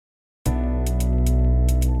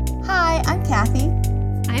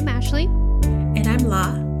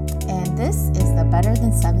La. And this is the Better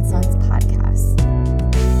Than Seven Sons podcast.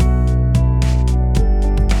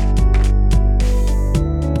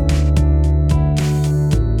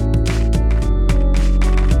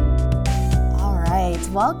 All right,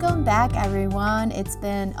 welcome back, everyone. It's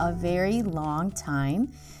been a very long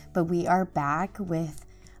time, but we are back with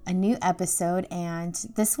a new episode, and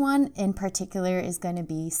this one in particular is going to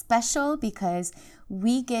be special because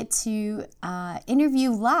we get to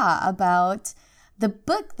interview La about the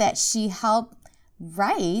book that she helped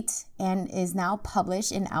write and is now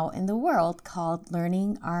published and out in the world called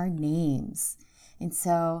Learning Our Names. And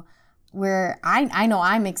so I know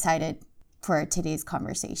I'm excited for today's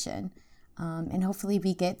conversation, and hopefully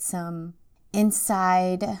we get some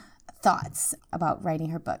inside thoughts about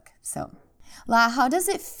writing her book. So La, how does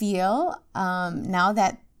it feel now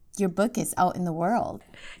that your book is out in the world?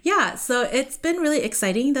 Yeah, so it's been really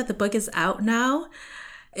exciting that the book is out now.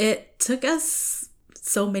 It took us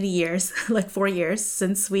so many years, like 4 years,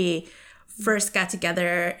 since we first got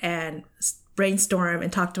together and brainstormed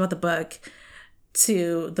and talked about the book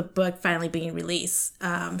to the book finally being released.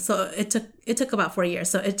 So it took about 4 years.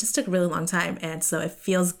 So it just took a really long time. And so it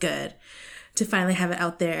feels good to finally have it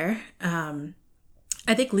out there.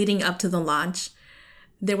 I think leading up to the launch,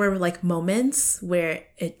 there were like moments where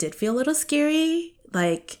it did feel a little scary,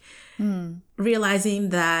 like realizing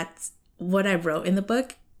that what I wrote in the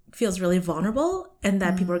book feels really vulnerable and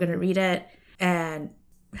that people are going to read it and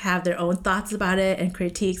have their own thoughts about it and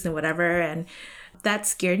critiques and whatever. And that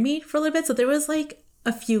scared me for a little bit. So there was like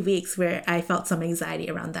a few weeks where I felt some anxiety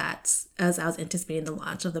around that as I was anticipating the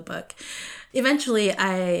launch of the book. Eventually,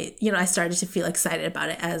 I started to feel excited about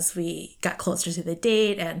it as we got closer to the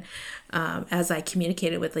date and as I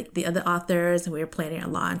communicated with like the other authors and we were planning a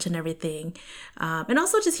launch and everything. And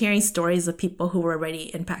also just hearing stories of people who were already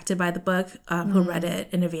impacted by the book, who read it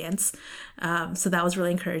in advance. So that was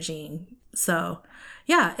really encouraging. So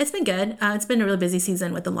yeah, it's been good. It's been a really busy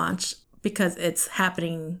season with the launch because it's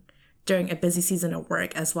happening during a busy season of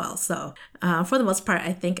work as well. So for the most part,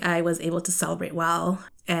 I think I was able to celebrate well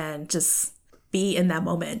and just be in that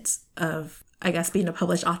moment of, I guess, being a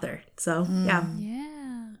published author. So yeah.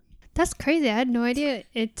 Yeah. That's crazy. I had no idea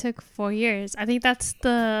it took 4 years. I think that's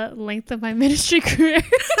the length of my ministry career.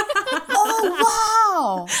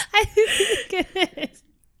 Oh, wow. I think it is.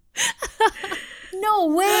 No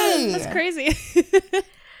way. That's crazy.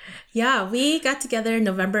 Yeah, we got together in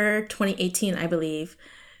November 2018, I believe.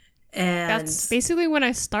 And that's basically when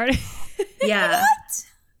I started. Yeah. What?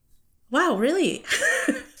 Wow, really?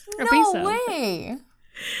 I think so. No way.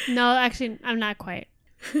 No, actually, I'm not quite.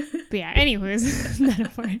 But yeah, anyways, not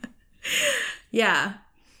important. Yeah.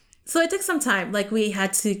 So it took some time. Like we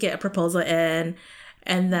had to get a proposal in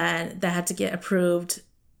and then that had to get approved.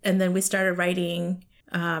 And then we started writing.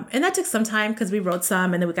 And that took some time because we wrote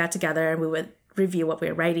some and then we got together and we would review what we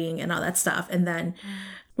were writing and all that stuff. And then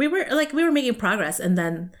we were making progress. And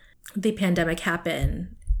then the pandemic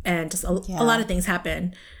happened and just a lot of things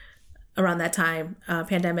happened around that time.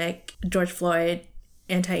 Pandemic, George Floyd,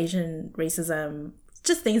 anti-Asian racism,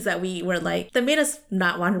 just things that we were like, that made us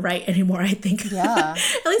not want to write anymore, I think. Yeah.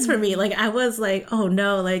 At least for me, like I was like, oh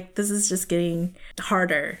no, like this is just getting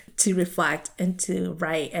harder to reflect and to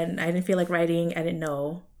write. And I didn't feel like writing. I didn't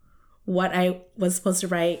know what I was supposed to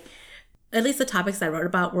write. At least the topics I wrote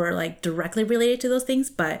about were like directly related to those things,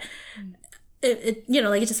 but it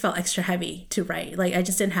just felt extra heavy to write. Like I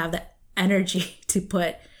just didn't have the energy to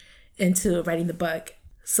put into writing the book.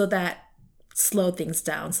 So that slowed things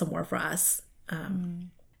down some more for us.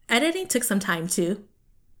 Editing took some time too.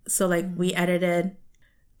 So like we edited,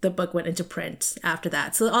 the book went into print after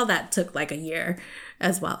that. So all that took like a year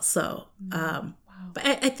as well. So, but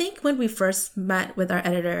I think when we first met with our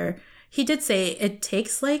editor, he did say it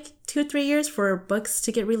takes like 2 or 3 years for books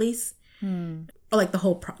to get released. Or like the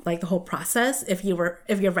whole process if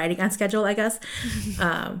you're writing on schedule, I guess.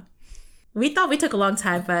 We thought we took a long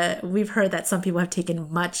time, but we've heard that some people have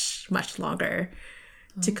taken much, much longer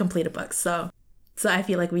to complete a book. So I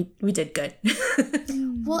feel like we did good.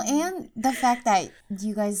 Well, and the fact that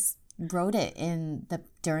you guys wrote it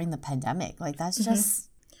during the pandemic, like that's just,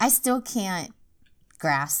 I still can't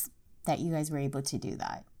grasp that you guys were able to do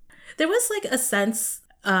that. There was like a sense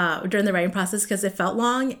during the writing process because it felt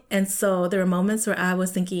long. And so there were moments where I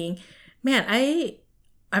was thinking, man,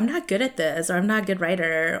 I'm not good at this, or I'm not a good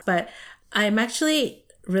writer. But I'm actually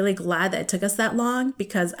really glad that it took us that long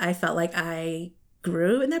because I felt like I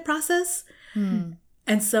grew in that process.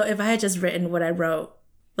 And so if I had just written what I wrote,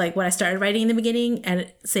 like what I started writing in the beginning,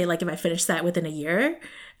 and say like if I finished that within a year,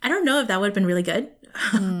 I don't know if that would have been really good.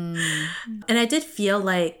 And I did feel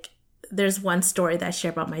like there's one story that I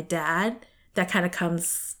share about my dad that kind of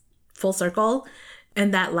comes full circle.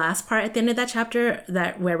 And that last part at the end of that chapter,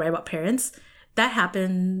 that where I write about parents, that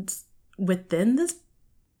happened within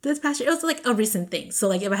this past year. It was like a recent thing. So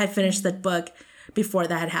like if I had finished the book before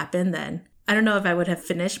that had happened, then I don't know if I would have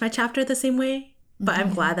finished my chapter the same way. But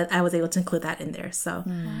I'm glad that I was able to include that in there. So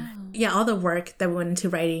yeah, all the work that we went into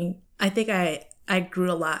writing, I think I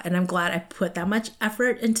grew a lot, and I'm glad I put that much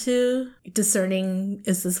effort into discerning,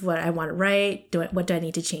 is this what I want to write? What do I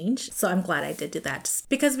need to change? So I'm glad I did do that,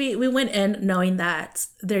 because we went in knowing that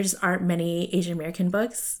there's aren't many Asian American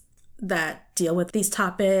books that deal with these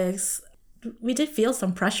topics. We did feel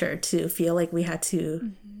some pressure to feel like we had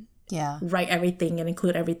to write everything and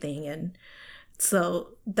include everything. And so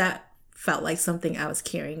that felt like something I was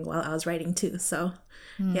carrying while I was writing too. So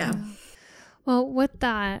yeah. Well, with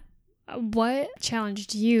that, what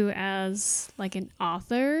challenged you as like an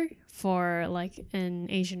author for like an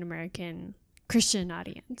Asian American Christian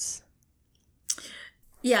audience?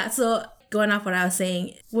 Yeah, so going off what I was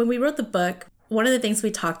saying, when we wrote the book, one of the things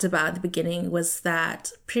we talked about at the beginning was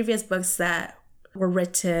that previous books that were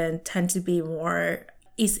written tend to be more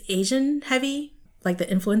East Asian heavy, like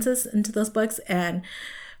the influences into those books. And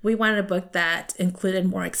we wanted a book that included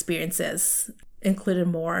more experiences, included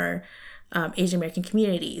more Asian American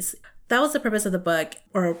communities. That was the purpose of the book,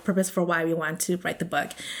 or purpose for why we wanted to write the book.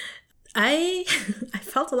 I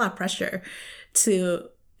felt a lot of pressure to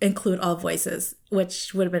include all voices,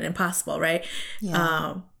 which would have been impossible, right?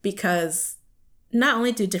 Yeah. Because not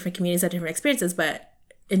only do different communities have different experiences, but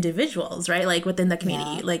individuals, right? Like within the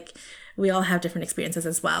community, like we all have different experiences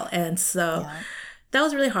as well. And so that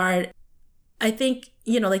was really hard. I think,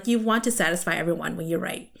 like you want to satisfy everyone when you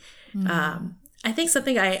write. I think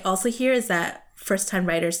something I also hear is that first-time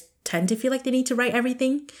writers tend to feel like they need to write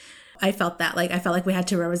everything. I felt that. Like I felt like we had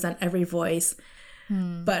to represent every voice,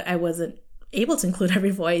 but I wasn't able to include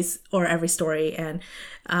every voice or every story. And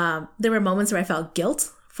there were moments where I felt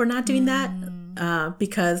guilt for not doing that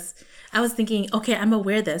because I was thinking, okay, I'm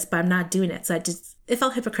aware of this, but I'm not doing it. So it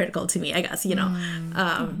felt hypocritical to me, I guess,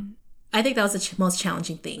 I think that was the most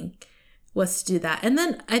challenging thing, was to do that. And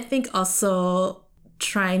then I think also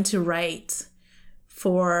trying to write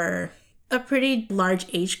for a pretty large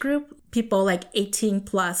age group, people like 18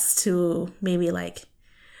 plus to maybe like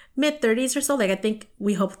mid 30s or so. Like I think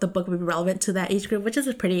we hope the book will be relevant to that age group, which is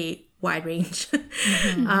a pretty wide range.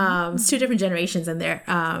 It's two different generations in there.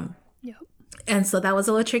 And so that was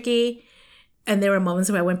a little tricky. And there were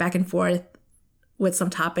moments where I went back and forth with some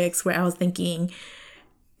topics where I was thinking,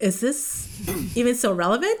 is this even so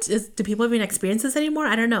relevant? Do people even experience this anymore?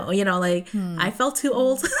 I don't know. I felt too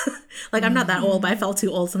old. Like I'm not that old, but I felt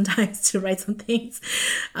too old sometimes to write some things.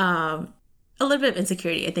 A little bit of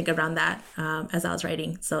insecurity, I think, around that as I was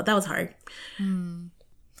writing. So that was hard.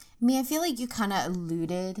 I feel like you kind of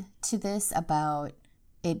alluded to this about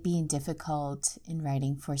it being difficult in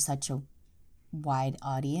writing for such a wide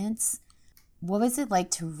audience. What was it like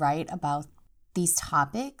to write about these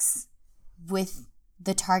topics with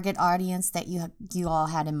the target audience that you all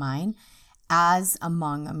had in mind, as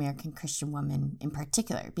among American Christian women in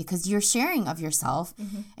particular? Because you're sharing of yourself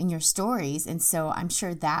and your stories, and so I'm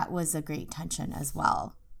sure that was a great tension as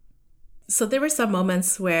well. So there were some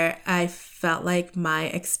moments where I felt like my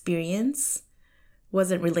experience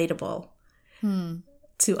wasn't relatable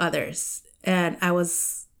to others, and I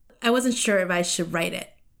wasn't sure if I should write it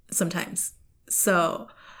sometimes. So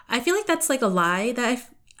I feel like that's like a lie that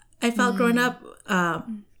I felt growing up.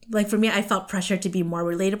 Like for me, I felt pressure to be more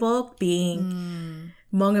relatable, being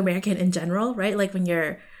Hmong American in general, right? Like when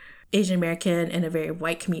you're Asian American in a very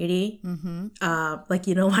white community, like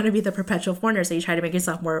you don't want to be the perpetual foreigner, so you try to make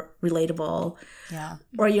yourself more relatable,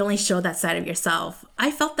 or you only show that side of yourself.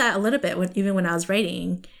 I felt that a little bit even when I was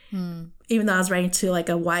writing, even though I was writing to like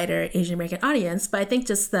a wider Asian American audience. But I think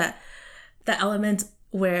just the element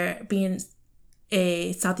where being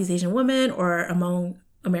a Southeast Asian woman or a Hmong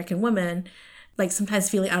American woman, like sometimes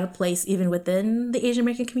feeling out of place even within the Asian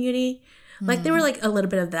American community. Like there were like a little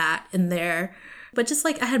bit of that in there. But just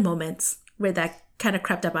like I had moments where that kind of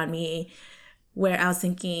crept up on me, where I was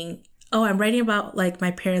thinking, oh, I'm writing about like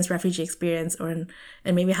my parents' refugee experience and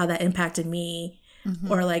maybe how that impacted me.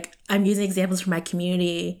 Or like I'm using examples from my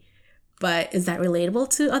community, but is that relatable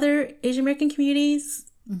to other Asian American communities?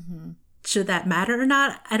 Should that matter or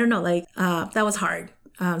not? I don't know. Like that was hard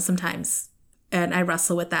sometimes. And I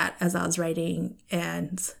wrestled with that as I was writing.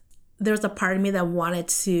 And there was a part of me that wanted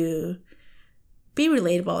to be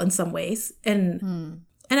relatable in some ways. And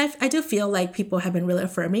I do feel like people have been really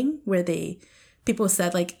affirming, where people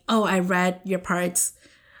said like, oh, I read your parts.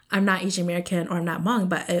 I'm not Asian American or I'm not Hmong,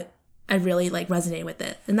 but I really like resonated with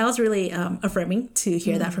it. And that was really affirming to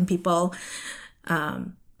hear that from people.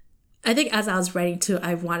 I think as I was writing too,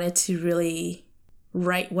 I wanted to really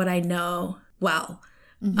write what I know well,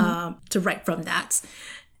 to write from that.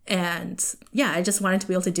 And yeah, I just wanted to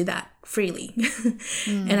be able to do that freely.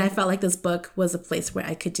 And I felt like this book was a place where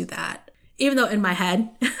I could do that. Even though in my head,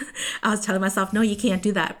 I was telling myself, no, you can't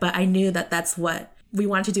do that. But I knew that that's what we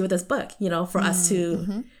wanted to do with this book, you know, for us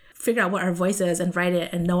to figure out what our voice is and write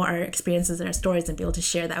it and know our experiences and our stories and be able to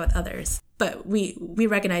share that with others. But we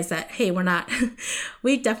recognize that, hey, we're not,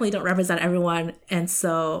 we definitely don't represent everyone. And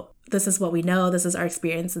so this is what we know, this is our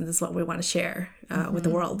experience, and this is what we want to share with the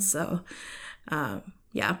world. So,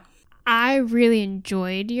 yeah. I really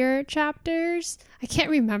enjoyed your chapters. I can't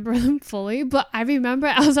remember them fully, but I remember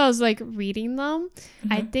as I was like reading them,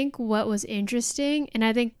 I think what was interesting, and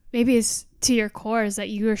I think maybe it's to your core, is that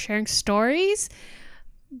you were sharing stories,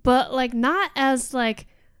 but like not as like,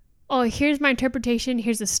 oh, here's my interpretation,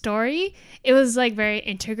 here's the story. It was like very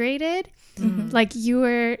integrated. Like you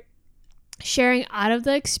were sharing out of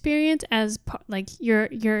the experience as like your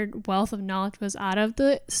wealth of knowledge was out of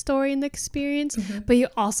the story and the experience, but you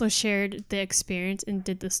also shared the experience and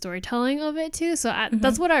did the storytelling of it too. So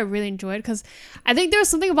that's what I really enjoyed, because I think there was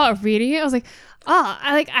something about reading it, I was like, oh,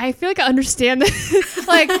 I feel like I understand this.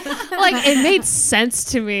 like it made sense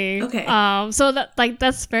to me. Okay. So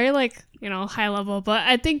that's very like, you know, high level, but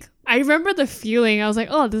I think I remember the feeling. I was like,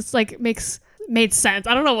 oh, this like made sense.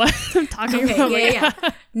 I don't know what I'm talking about. Yeah.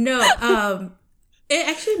 No, it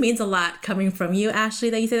actually means a lot coming from you, Ashley,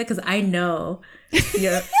 that you say that, because I know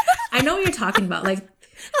I know what you're talking about. Like,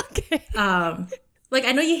 okay. Like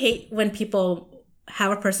I know you hate when people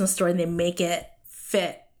have a personal story and they make it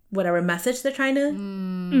fit whatever message they're trying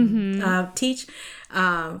to teach.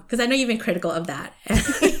 Because I know you've been critical of that.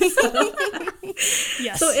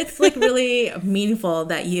 Yes. So it's like really meaningful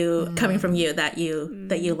that you, coming from you, that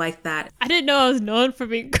you like that. I didn't know I was known for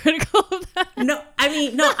being critical of that. No, I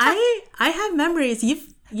mean, no, I have memories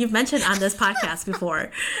you've mentioned on this podcast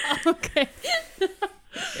before. Okay.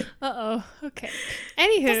 Okay.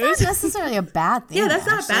 Anywho, that's not necessarily a bad thing. Yeah, that's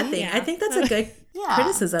not a bad thing. Yeah. I think that's a good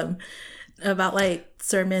criticism about like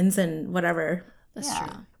sermons and whatever. That's true.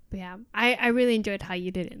 But yeah, I really enjoyed how you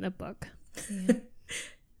did it in the book. Yeah.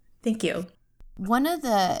 Thank you. One of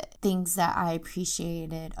the things that I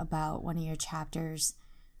appreciated about one of your chapters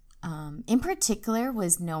in particular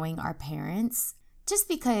was knowing our parents. Just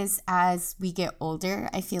because as we get older,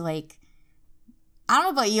 I feel like, I don't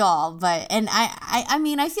know about y'all, but, and I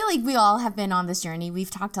mean, I feel like we all have been on this journey.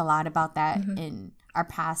 We've talked a lot about that in our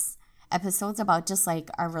past episodes, about just like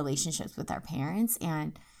our relationships with our parents.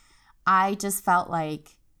 And I just felt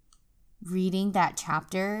like reading that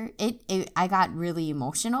chapter, I got really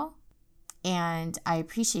emotional and I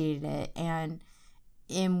appreciated it. And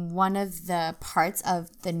in one of the parts of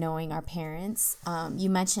the Knowing Our Parents, you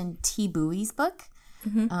mentioned T. Bowie's book,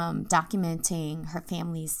 documenting her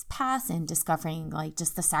family's past and discovering like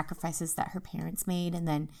just the sacrifices that her parents made. And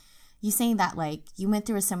then you saying that like you went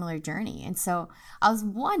through a similar journey. And so I was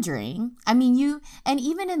wondering, I mean, and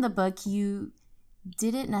even in the book, you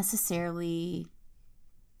didn't necessarily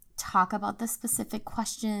talk about the specific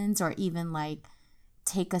questions or even like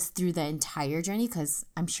take us through the entire journey, because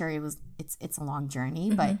I'm sure it's a long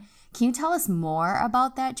journey. But can you tell us more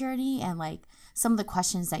about that journey and like some of the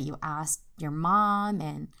questions that you asked your mom,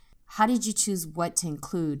 and how did you choose what to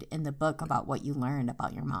include in the book about what you learned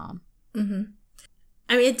about your mom?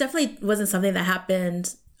 I mean, it definitely wasn't something that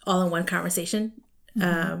happened all in one conversation.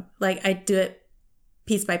 Like I do it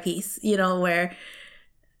piece by piece, you know, where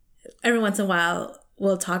every once in a while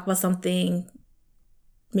we'll talk about something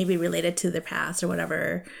maybe related to their past or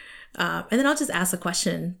whatever. And then I'll just ask a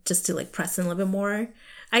question just to like press in a little bit more.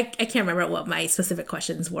 I can't remember what my specific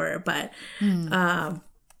questions were, but, and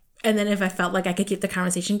then if I felt like I could keep the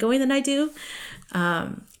conversation going, then I do.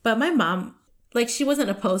 But my mom, like, she wasn't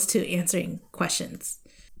opposed to answering questions.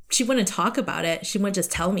 She wouldn't talk about it. She wouldn't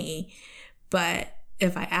just tell me. But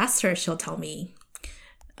if I asked her, she'll tell me.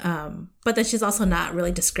 But then she's also not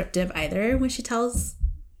really descriptive either when she tells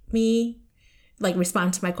me, like,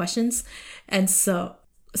 respond to my questions. And so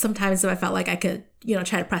sometimes if I felt like I could, you know,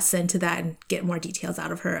 try to press into that and get more details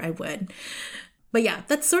out of her, I would. But yeah,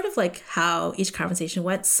 that's sort of like how each conversation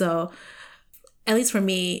went. So at least for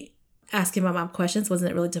me, asking my mom questions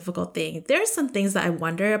wasn't a really difficult thing. There are some things that I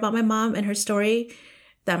wonder about my mom and her story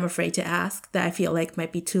that I'm afraid to ask, that I feel like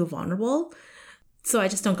might be too vulnerable. So I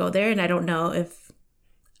just don't go there, and I don't know if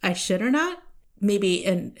I should or not. Maybe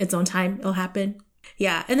in its own time it'll happen.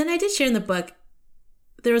 Yeah. And then I did share in the book,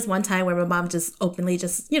 there was one time where my mom just openly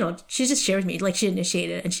just, you know, she just shared with me, like she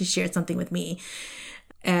initiated and she shared something with me.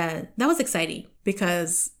 And that was exciting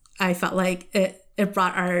because I felt like it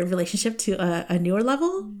brought our relationship to a newer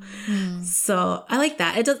level. So I like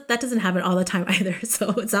that. That doesn't happen all the time either.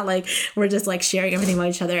 So it's not like we're just like sharing everything with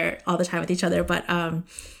each other all the time with each other. But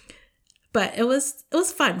it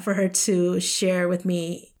was fun for her to share with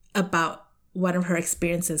me about one of her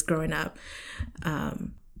experiences growing up.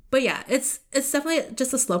 But yeah, it's definitely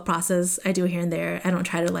just a slow process. I do here and there. I don't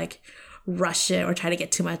try to like rush it or try to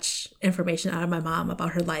get too much information out of my mom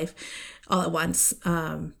about her life all at once.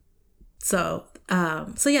 So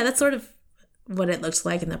yeah, that's sort of what it looks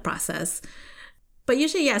like in the process. But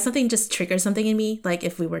usually, yeah, something just triggers something in me. Like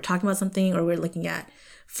if we were talking about something or we were looking at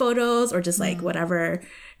photos or just like whatever,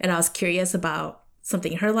 and I was curious about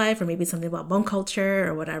something in her life or maybe something about Hmong culture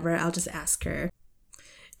or whatever, I'll just ask her.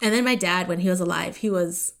 And then my dad, when he was alive,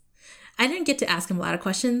 I didn't get to ask him a lot of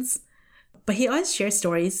questions, but he always shared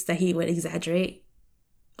stories that he would exaggerate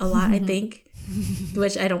a lot, I think,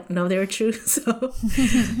 which I don't know they were true.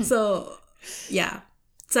 So yeah.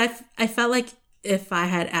 So I felt like if I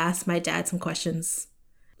had asked my dad some questions,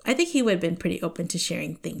 I think he would have been pretty open to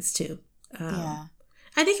sharing things too. I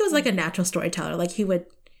think he was like a natural storyteller. Like he would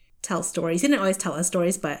tell stories. He didn't always tell us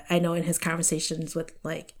stories, but I know in his conversations with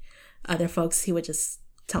like other folks, he would just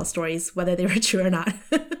tell stories, whether they were true or not.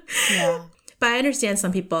 Yeah. But I understand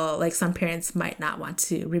some people, like some parents might not want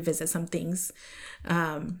to revisit some things.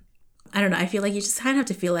 I don't know. I feel like you just kind of have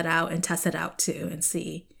to feel it out and test it out too and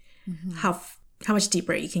see how much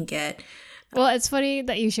deeper you can get. Well, it's funny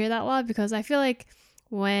that you share that a lot because I feel like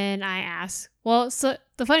when I ask, so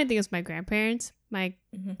the funny thing is my grandparents, my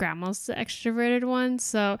grandma's the extroverted one.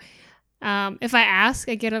 So if I ask,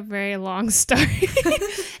 I get a very long story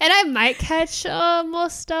and I might catch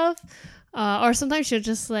most stuff. Or sometimes she'll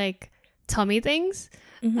just like tell me things.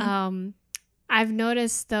 I've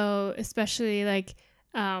noticed though, especially like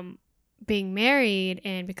being married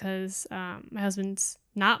and because my husband's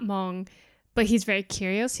not Hmong, but he's very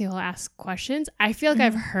curious. He'll ask questions. I feel like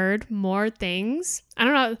I've heard more things. I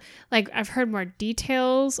don't know, like I've heard more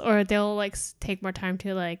details or they'll like take more time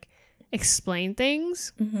to like explain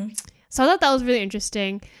things. So I thought that was really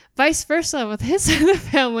interesting. Vice versa with his side of the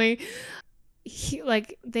family.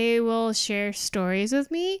 They will share stories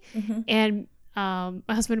with me and my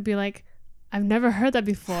husband would be like, I've never heard that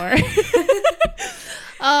before.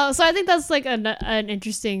 So I think that's like an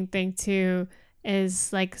interesting thing too,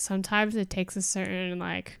 is like sometimes it takes a certain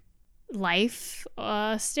like life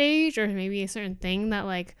stage or maybe a certain thing that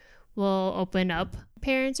like will open up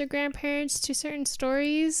parents or grandparents to certain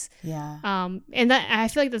stories. And that I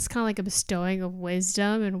feel like that's kind of like a bestowing of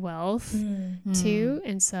wisdom and wealth too,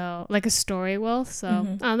 and so like a story wealth.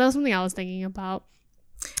 So that was something I was thinking about.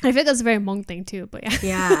 I feel like that's a very Hmong thing too, but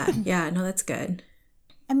yeah, no, that's good.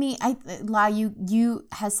 I mean, La, you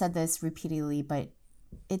has said this repeatedly, but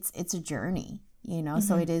it's a journey, you know.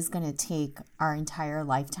 So it is going to take our entire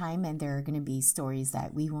lifetime, and there are going to be stories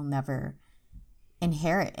that we will never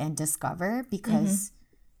inherit and discover because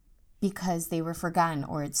they were forgotten,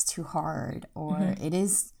 or it's too hard, or it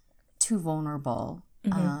is too vulnerable.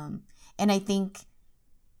 And I think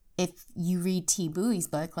if you read T. Bowie's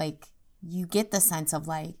book, like you get the sense of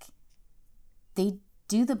like they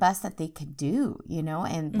do the best that they could do, you know,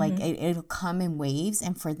 and like it'll come in waves,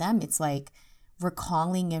 and for them it's like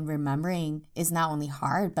recalling and remembering is not only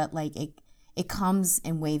hard, but like it comes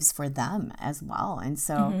in waves for them as well. And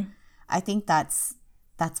so I think that's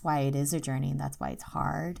why it is a journey, and that's why it's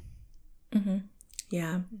hard.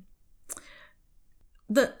 Yeah.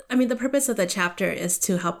 The purpose of the chapter is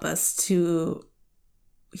to help us to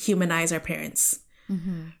humanize our parents,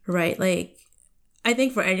 right? Like, I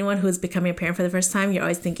think for anyone who's becoming a parent for the first time, you're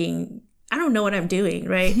always thinking, I don't know what I'm doing,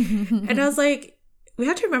 right? And I was like, we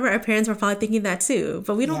have to remember our parents were probably thinking that too,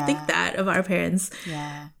 but we don't think that of our parents.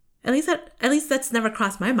 Yeah. At least that's never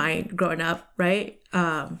crossed my mind growing up, right?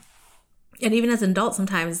 And even as an adult,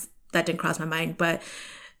 sometimes that didn't cross my mind. But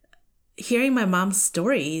hearing my mom's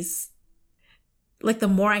stories, like the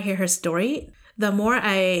more I hear her story, the more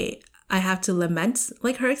I have to lament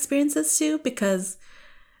like her experiences too, because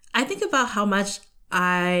I think about how much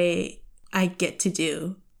I get to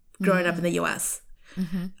do growing up in the U.S.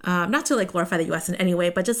 Not to like glorify the U.S. in any way,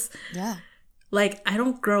 but just like I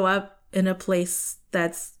don't grow up in a place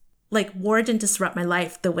that's like war didn't disrupt my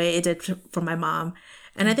life the way it did for my mom.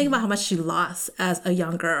 And I think about how much she lost as a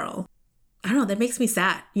young girl. I don't know, that makes me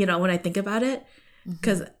sad, you know, when I think about it.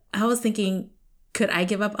 Because I was thinking, could I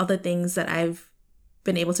give up all the things that I've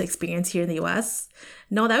been able to experience here in the U.S.?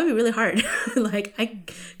 No, that would be really hard. Like, I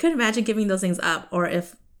couldn't imagine giving those things up, or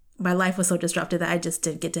if my life was so disrupted that I just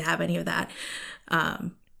didn't get to have any of that.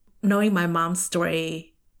 Knowing my mom's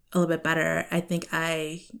story a little bit better, I think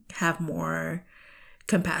I have more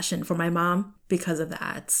compassion for my mom because of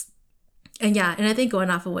that. And yeah, and I think going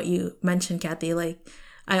off of what you mentioned, Kathy, like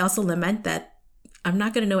I also lament that I'm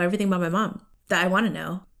not going to know everything about my mom that I want to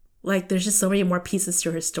know. Like there's just so many more pieces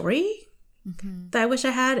to her story that I wish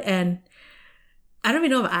I had. And I don't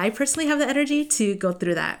even know if I personally have the energy to go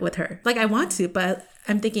through that with her. Like I want to, but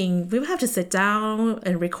I'm thinking we would have to sit down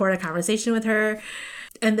and record a conversation with her.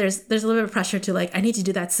 And there's a little bit of pressure to like, I need to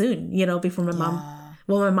do that soon, you know, before my mom,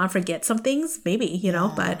 will my mom forget some things? Maybe, you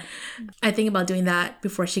know, but I think about doing that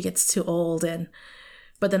before she gets too old.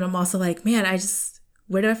 But then I'm also like, man,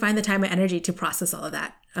 where do I find the time and energy to process all of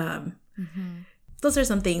that? Those are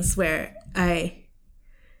some things where I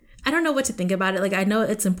don't know what to think about it. Like, I know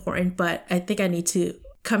it's important, but I think I need to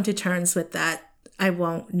come to terms with that. I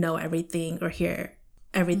won't know everything or hear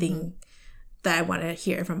everything that I want to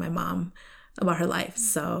hear from my mom about her life.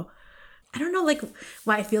 So I don't know, like,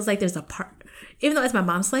 why it feels like there's a part, even though it's my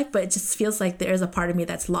mom's life, but it just feels like there's a part of me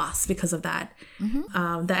that's lost because of that,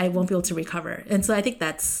 that I won't be able to recover. And so I think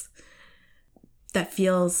that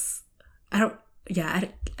feels, I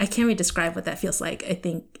can't really describe what that feels like. I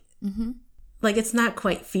think, like, it's not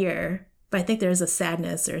quite fear, but I think there's a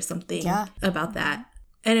sadness or something about that.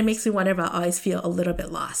 And it makes me wonder if I'll always feel a little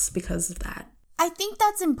bit lost because of that. I think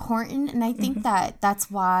that's important. And I think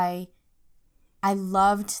that's why I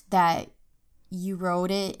loved that you wrote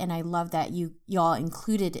it. And I love that y'all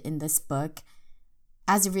included it in this book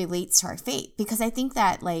as it relates to our faith. Because I think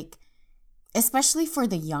that, like, especially for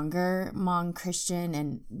the younger Hmong Christian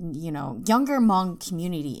and, you know, younger Hmong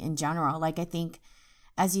community in general, like, I think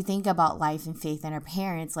as you think about life and faith and our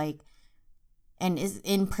parents, like, and is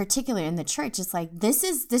in particular in the church, it's like, this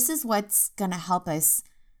is what's going to help us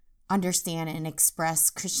understand and express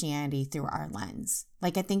Christianity through our lens.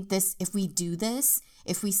 Like, I think if we do this,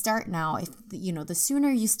 if we start now, if, you know, the sooner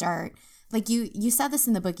you start, like you said this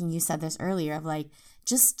in the book and you said this earlier of like,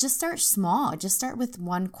 just start small, just start with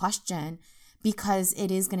one question, because it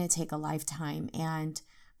is going to take a lifetime and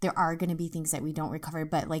there are going to be things that we don't recover.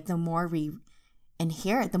 But like the more we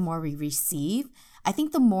inherit, the more we receive, I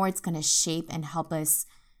think the more it's going to shape and help us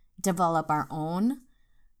develop our own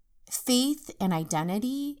faith and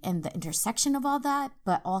identity and the intersection of all that.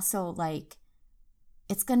 But also, like,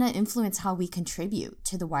 it's going to influence how we contribute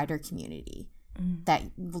to the wider community. That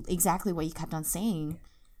exactly what you kept on saying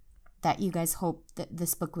that you guys hope that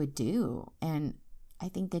this book would do. And I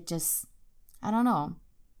think it just, I don't know.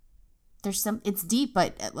 It's deep,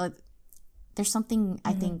 but there's something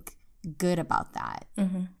I think good about that.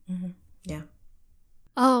 Yeah.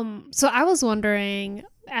 So I was wondering,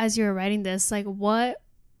 as you were writing this, like, what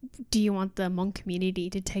do you want the Hmong community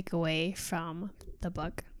to take away from the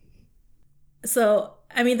book? So,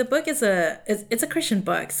 I mean, the book is it's a Christian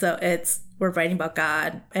book. So we're writing about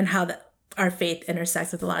God and how our faith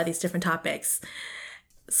intersects with a lot of these different topics.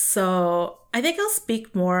 So I think I'll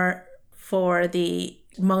speak more for the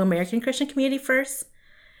Hmong American Christian community first,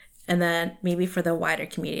 and then maybe for the wider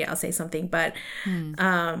community, I'll say something. But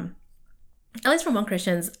at least for Hmong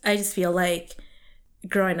Christians, I just feel like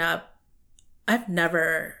growing up, I've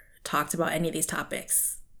never talked about any of these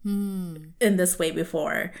topics in this way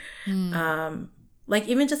before. Like,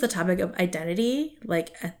 even just the topic of identity,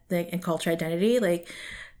 like ethnic and cultural identity, like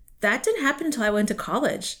that didn't happen until I went to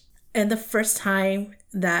college. And the first time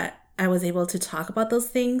that I was able to talk about those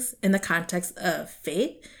things in the context of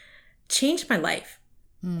faith changed my life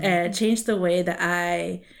and changed the way that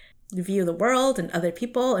I view the world and other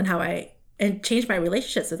people and and changed my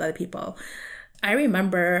relationships with other people. I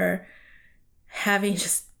remember having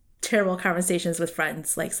just terrible conversations with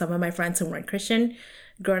friends, like some of my friends who weren't Christian,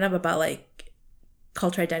 growing up, about like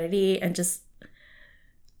cultural identity, and just,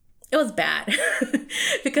 it was bad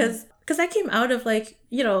because I came out of, like,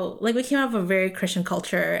 you know, like we came out of a very Christian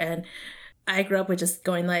culture, and I grew up with just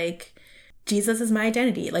going like, Jesus is my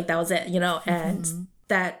identity. Like, that was it, you know, and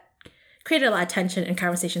that created a lot of tension in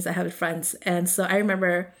conversations I had with friends. And so I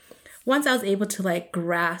remember once I was able to like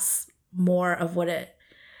grasp more of what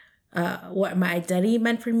my identity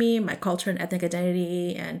meant for me, my culture and ethnic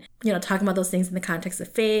identity, and, you know, talking about those things in the context of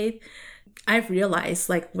faith, I've realized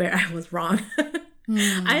like where I was wrong.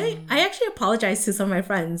 I actually apologized to some of my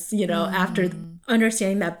friends, you know, after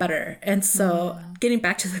understanding that better. And so getting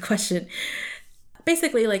back to the question,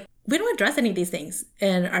 basically, like, we don't address any of these things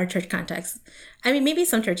in our church context. I mean, maybe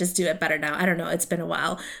some churches do it better now. I don't know. It's been a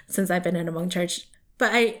while since I've been in a Hmong church.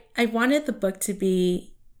 But I wanted the book to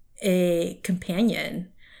be a companion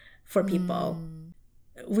for people.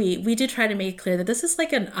 We do try to make it clear that this is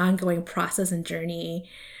like an ongoing process and journey.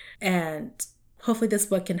 And hopefully this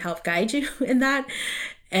book can help guide you in that.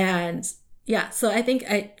 And yeah, so I think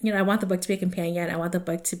I want the book to be a companion. I want the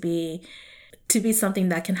book to be something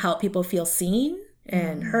that can help people feel seen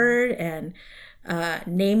and heard, and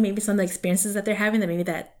name maybe some of the experiences that they're having that maybe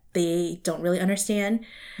that they don't really understand,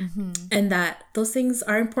 and that those things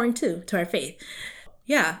are important too to our faith.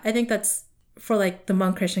 Yeah, I think that's for like the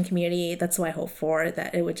Hmong Christian community. That's what I hope for,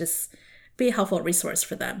 that it would just be a helpful resource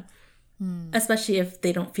for them, especially if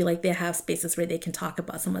they don't feel like they have spaces where they can talk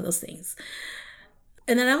about some of those things.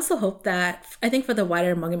 And then I also hope that, I think for the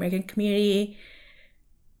wider Hmong American community,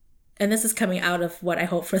 and this is coming out of what I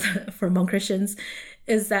hope for Hmong Christians,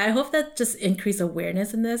 is that I hope that just increased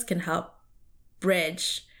awareness in this can help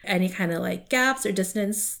bridge any kind of like gaps or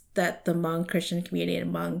distance that the Hmong Christian community and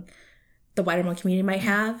among the wider Hmong community might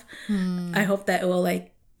have. I hope that it will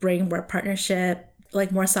like bring more partnership,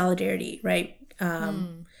 like more solidarity, right?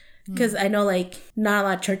 Because I know like not a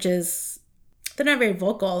lot of churches, they're not very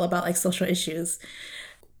vocal about like social issues,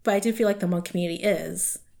 but I do feel like the Hmong community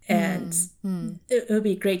is, and it would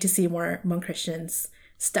be great to see more Hmong Christians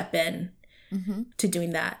step in to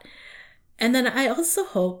doing that. And then I also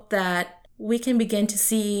hope that we can begin to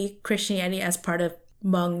see Christianity as part of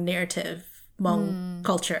Hmong narrative, Hmong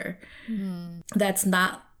culture. That's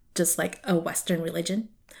not just like a Western religion.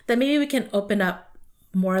 That maybe we can open up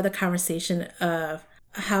more of the conversation of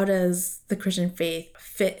how does the Christian faith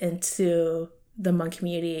fit into the Hmong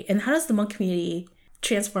community, and how does the Hmong community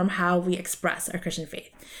transform how we express our Christian faith.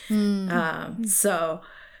 So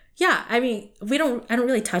yeah, I mean, I don't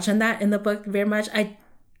really touch on that in the book very much.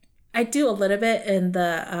 I do a little bit in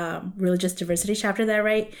the religious diversity chapter that I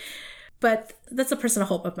write, but that's a personal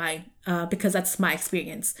hope of mine, because that's my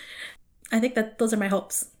experience. I think that those are my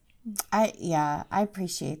hopes. I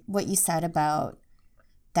appreciate what you said about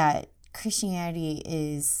that Christianity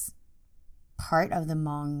is part of the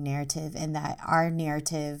Hmong narrative, and that our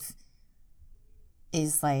narrative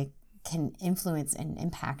is like can influence and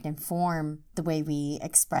impact and form the way we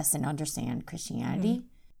express and understand Christianity.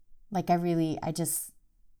 Like I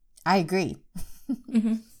agree.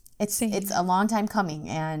 It's a long time coming,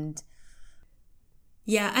 and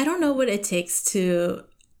yeah, I don't know what it takes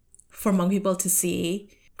for Hmong people to see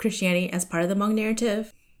Christianity as part of the Hmong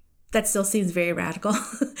narrative. That still seems very radical,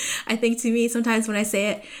 I think, to me sometimes when I say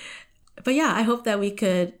it. But yeah, I hope that we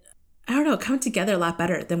could, I don't know, come together a lot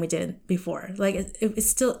better than we did before. Like it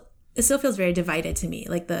still feels very divided to me,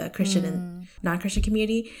 like the Christian and non-Christian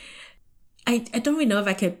community. I don't really know if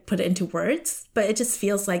I could put it into words, but it just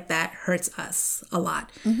feels like that hurts us a lot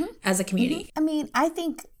as a community. I mean, I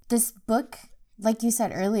think this book, like you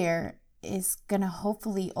said earlier, is going to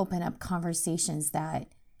hopefully open up conversations that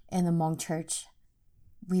in the Hmong church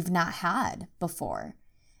we've not had before.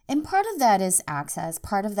 And part of that is access.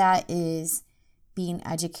 Part of that is being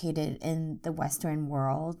educated in the Western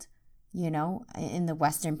world, in the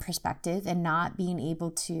Western perspective, and not being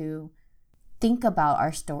able to think about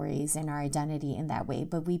our stories and our identity in that way.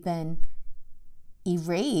 But we've been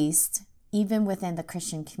erased even within the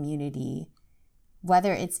Christian community,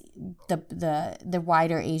 whether it's the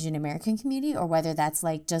wider Asian American community or whether that's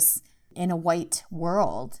like just in a white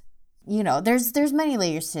world. There's many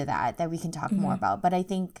layers to that we can talk more about. But I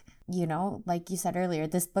think, like you said earlier,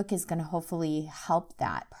 this book is going to hopefully help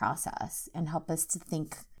that process and help us to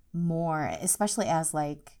think more, especially as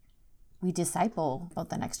like we disciple about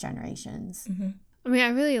the next generations. I mean, I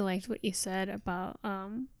really liked what you said about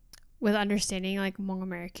with understanding like Hmong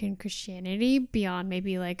American Christianity beyond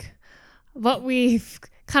maybe like what we've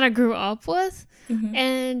kind of grew up with.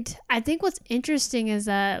 And I think what's interesting is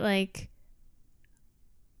that like,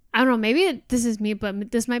 I don't know, maybe this is me,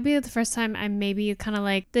 but this might be the first time I'm maybe kind of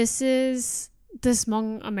like, this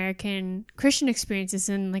Hmong American Christian experience is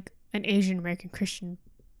in like an Asian American Christian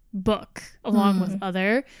book along with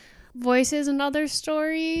other voices and other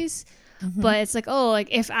stories. But it's like, oh, like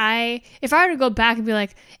if I were to go back and be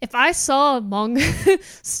like, if I saw a Hmong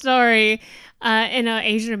story in an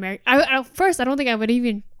Asian American, I first I don't think I would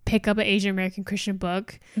even pick up an Asian American Christian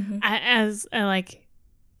book as like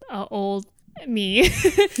old me in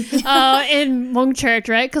Hmong church,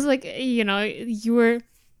 right? Because like you were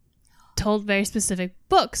told very specific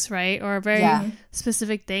books, right, or very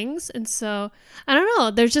specific things, and so I don't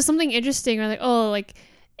know. There's just something interesting, or like, oh, like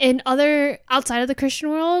in other outside of the Christian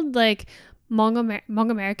world, like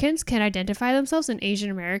Hmong Americans can identify themselves in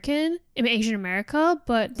Asian America,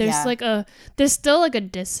 but there's still like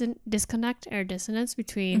a disconnect or dissonance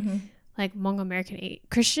between like Hmong American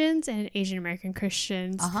Christians and Asian American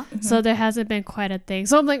Christians. So there hasn't been quite a thing.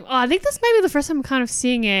 So I'm like, oh, I think this might be the first time I'm kind of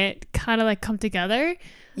seeing it kind of like come together.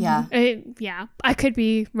 I could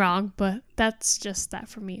be wrong, but that's just that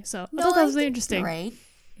for me. So I thought that was really interesting. Right.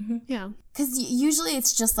 Yeah. Because usually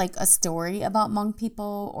it's just like a story about Hmong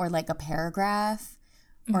people or like a paragraph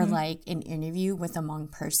or like an interview with a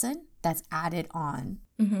Hmong person that's added on.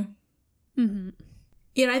 You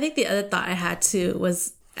know, I think the other thought I had too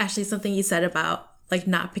was actually something you said about like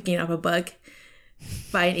not picking up a book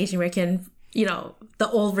by an Asian American, you know, the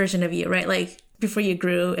old version of you, right? Like before you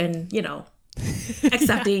grew and, you know,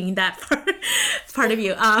 accepting that part of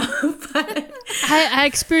you. But I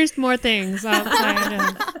experienced more things outside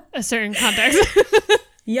of a certain context.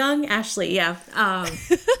 young Ashley, yeah.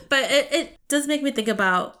 But it does make me think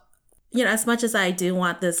about, you know, as much as I do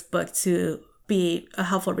want this book to be a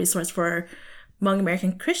helpful resource for Hmong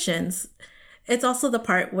American Christians, it's also the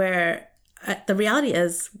part where the reality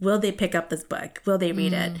is, will they pick up this book? Will they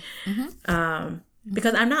read it?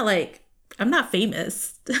 Because I'm not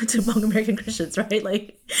famous to Hmong American Christians, right?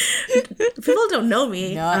 Like, people don't know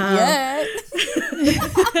me. Not yet.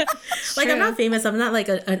 Like, I'm not famous. I'm not like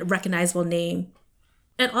a recognizable name.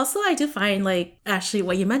 And also, I do find, like, Ashley,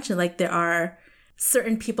 what you mentioned, like, there are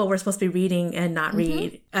certain people we're supposed to be reading and not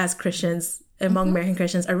read as Christians. And Hmong American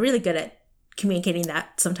Christians are really good at communicating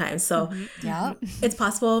that sometimes. So Yeah. it's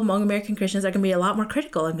possible Hmong American Christians are going to be a lot more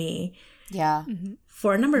critical of me Yeah.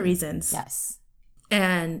 for a number of reasons. Yes.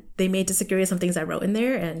 And they may disagree with some things I wrote in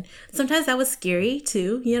there. And sometimes that was scary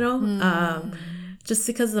too, you know, just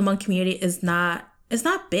because the Hmong community is not, it's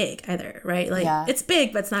not big either, right? Like it's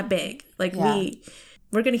big, but it's not big. Like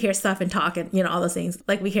we're going to hear stuff and talk and, you know, all those things,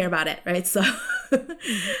 like we hear about it. Right. So,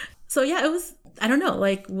 so yeah, it was, I don't know,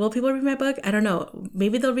 like, will people read my book? I don't know.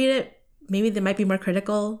 Maybe they'll read it. Maybe they might be more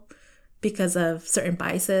critical because of certain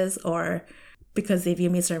biases or because they view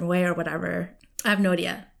me a certain way or whatever. I have no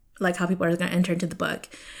idea, like, how people are going to enter into the book.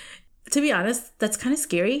 To be honest, that's kind of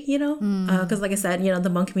scary, you know? Because like I said, you know, the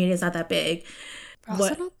Hmong community is not that big.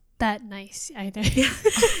 Also not that nice either.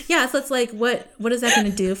 Yeah, so it's like, what is that going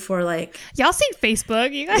to do for, like... Y'all seen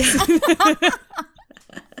Facebook, you guys?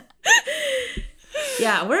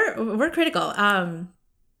 Yeah, we're critical.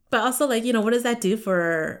 But also, like, you know, what does that do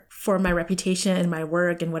for my reputation and my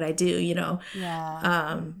work and what I do, you know?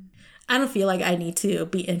 Yeah. I don't feel like I need to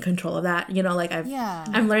be in control of that, you know, like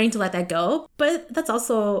I'm learning to let that go. But that's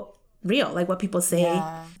also real. Like, what people say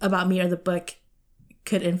about me or the book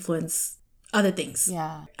could influence other things.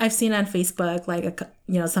 Yeah. I've seen on Facebook, like,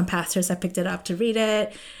 you know, some pastors have picked it up to read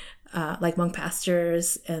it, like Hmong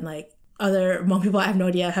pastors and like other Hmong people I have no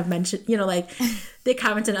idea have mentioned, you know, like they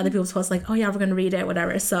commented on other people's posts like, oh yeah, we're going to read it,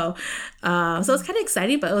 whatever. So, so it was kind of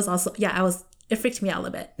exciting, but it was also, it freaked me out a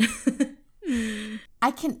little bit.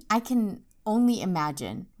 I can only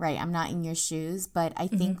imagine, right? I'm not in your shoes, but I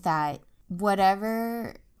think that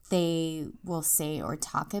whatever they will say or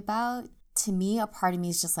talk about, to me, a part of me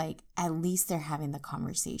is just like, at least they're having the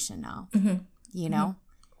conversation now, you know?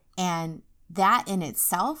 And that in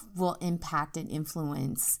itself will impact and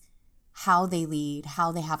influence how they lead,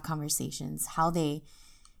 how they have conversations, how they,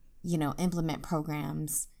 you know, implement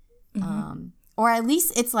programs. Or at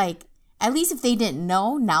least it's like, at least if they didn't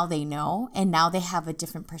know, now they know, and now they have a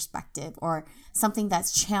different perspective or something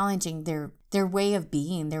that's challenging their way of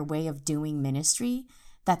being, their way of doing ministry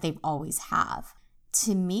that they've always have.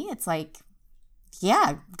 To me, it's like,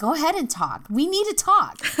 yeah, go ahead and talk. We need to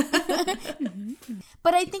talk.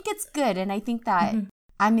 But I think it's good. And I think that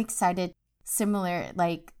I'm excited, similar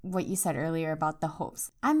like what you said earlier about the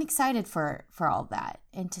hopes. I'm excited for all that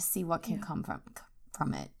and to see what can come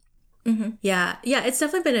from it. Yeah, it's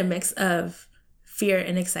definitely been a mix of fear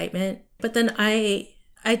and excitement. But then I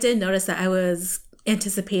did notice that I was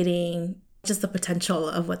anticipating just the potential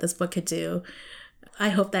of what this book could do. I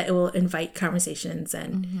hope that it will invite conversations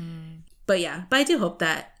and but I do hope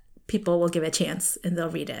that people will give it a chance and they'll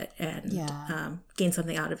read it and gain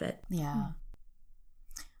something out of it. Yeah.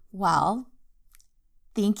 Well,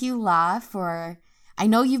 thank you, La, for... I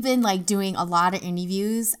know you've been like doing a lot of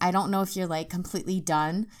interviews. I don't know if you're like completely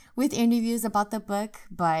done with interviews about the book,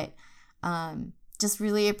 but just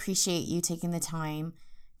really appreciate you taking the time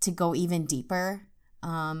to go even deeper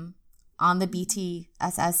on the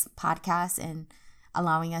BTSS podcast and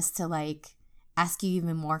allowing us to like ask you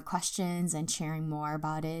even more questions and sharing more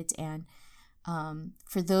about it. And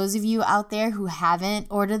for those of you out there who haven't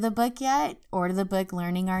ordered the book yet, order the book,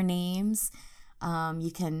 Learning Our Names.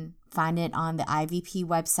 You can find it on the IVP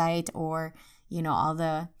website or, you know, all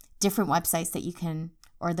the different websites that you can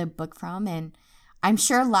order the book from. And I'm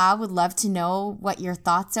sure La would love to know what your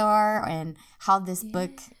thoughts are and how this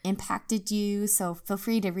book impacted you. So feel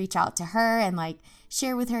free to reach out to her and like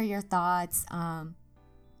share with her your thoughts.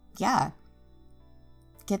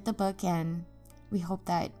 Get the book, and we hope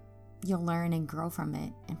that you'll learn and grow from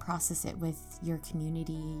it and process it with your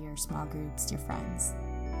community, your small groups, your friends.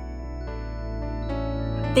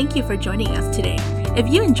 Thank you for joining us today. If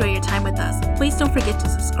you enjoy your time with us, please don't forget to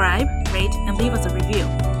subscribe, rate, and leave us a review.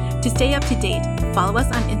 To stay up to date, follow us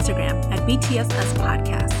on Instagram at BTSS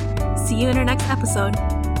Podcast. See you in our next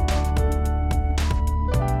episode.